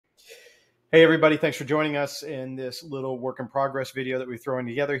Hey everybody, thanks for joining us in this little work in progress video that we're throwing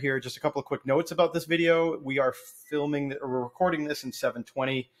together here. Just a couple of quick notes about this video. We are we're recording this in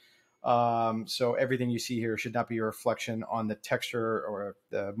 720. So everything you see here should not be a reflection on the texture or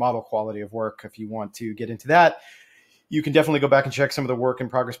the model quality of work. If you want to get into that, you can definitely go back and check some of the work in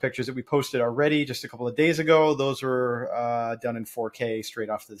progress pictures that we posted already just a couple of days ago. Those were done in 4K straight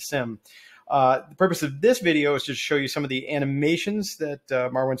off the sim. The purpose of this video is to show you some of the animations that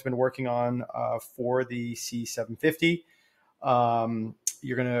Marwan's been working on for the C750.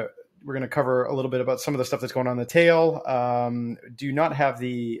 We're gonna cover a little bit about some of the stuff that's going on in the tail. Do not have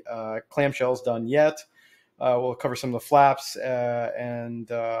the clamshells done yet. We'll cover some of the flaps and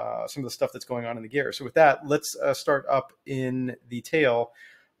some of the stuff that's going on in the gear. So with that, let's start up in the tail.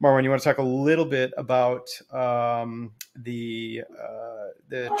 Marwan, you want to talk a little bit about the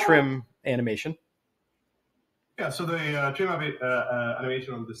trim animation? Yeah, so the trim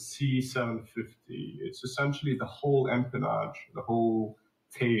animation on the C750, it's essentially the whole empennage, the whole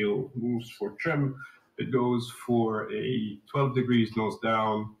tail moves for trim. It goes for a 12 degrees nose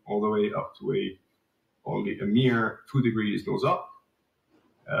down all the way up to only a mere 2 degrees nose up.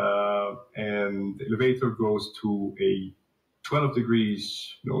 And the elevator goes to a 12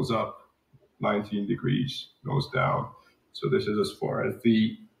 degrees nose up, 19 degrees nose down. So this is as far as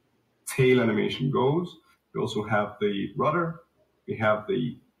the tail animation goes. We also have the rudder. We have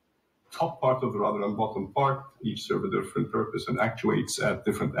the top part of the rudder and bottom part. Each serve a different purpose and actuates at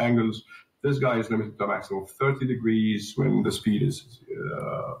different angles. This guy is limited to a maximum of 30 degrees when the speed is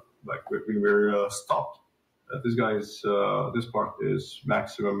when we're stopped. This part is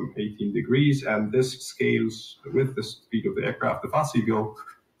maximum 18 degrees, and this scales with the speed of the aircraft. The faster you go,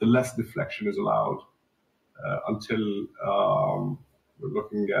 the less deflection is allowed until we're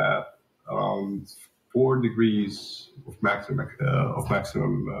looking at around 4 degrees of maximum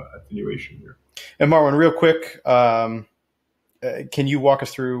attenuation here. And Marwan, real quick, can you walk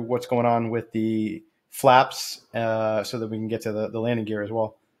us through what's going on with the flaps so that we can get to the landing gear as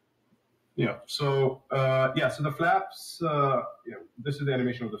well? Yeah. So so the flaps. This is the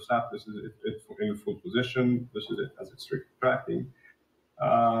animation of the flap. This is it in full position. This is it as it's retracting.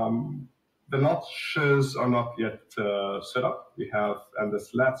 The notches are not yet set up. And the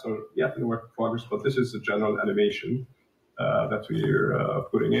slats are yet in work in progress. But this is the general animation that we're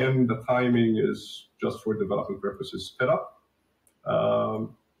putting in. The timing is just for development purposes set up.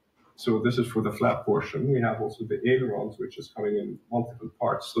 So this is for the flap portion. We have also the ailerons, which is coming in multiple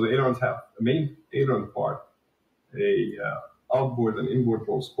parts. So the ailerons have a main aileron part, outboard and inboard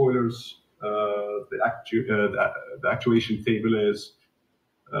roll spoilers. The actuation table is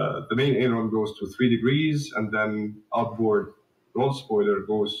the main aileron goes to 3 degrees, and then outboard roll spoiler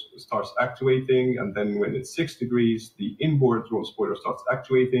starts actuating, and then when it's 6 degrees, the inboard roll spoiler starts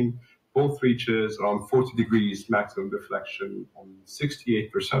actuating. Both reaches around 40 degrees maximum deflection and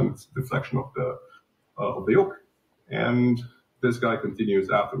 68% deflection of the yoke. And this guy continues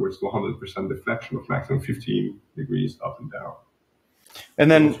afterwards to 100% deflection of maximum 15 degrees up and down. And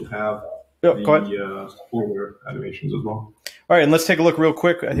then we also have the spoiler animations as well. All right, and let's take a look real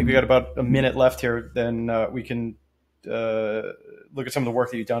quick. I think we got about a minute left here. Then we can look at some of the work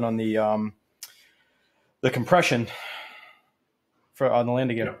that you've done on the compression on the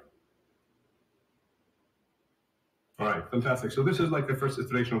landing gear. Yeah. All right, fantastic. So this is like the first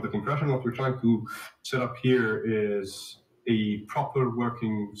iteration of the compression. What we're trying to set up here is a proper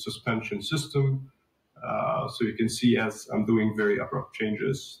working suspension system. So you can see as I'm doing very abrupt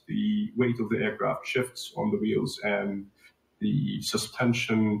changes, the weight of the aircraft shifts on the wheels and the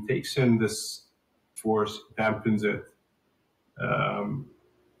suspension takes in this force, dampens it.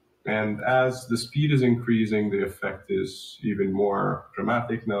 And as the speed is increasing, the effect is even more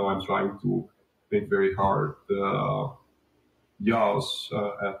dramatic. Now I'm trying to make very hard yaws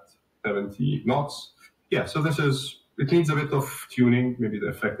at 70 knots. Yeah, so it needs a bit of tuning. Maybe the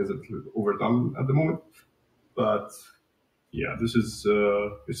effect is a little overdone at the moment. But yeah, this is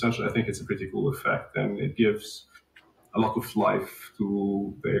essentially, I think it's a pretty cool effect, and it gives a lot of life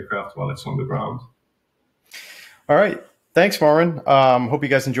to the aircraft while it's on the ground. All right. Thanks, Marwan. Hope you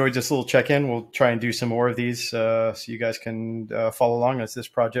guys enjoyed this little check-in. We'll try and do some more of these so you guys can follow along as this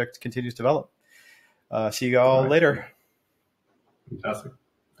project continues to develop. See you all later. Fantastic.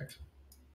 Thanks.